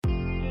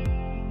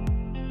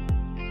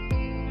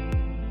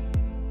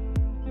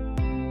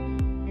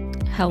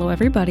Hello,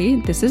 everybody.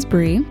 This is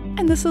Bree.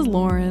 And this is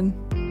Lauren.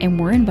 And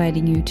we're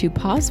inviting you to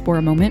pause for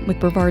a moment with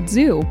Brevard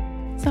Zoo.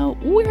 So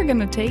we're going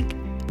to take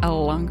a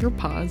longer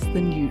pause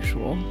than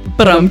usual.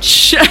 But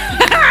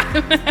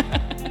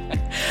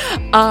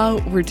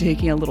we're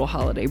taking a little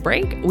holiday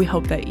break. We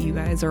hope that you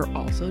guys are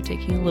also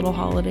taking a little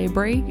holiday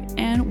break.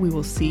 And we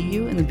will see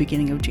you in the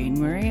beginning of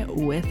January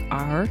with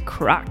our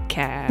Croc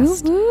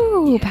Cast.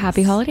 Woo-hoo. Yes.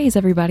 Happy holidays,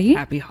 everybody.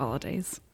 Happy holidays.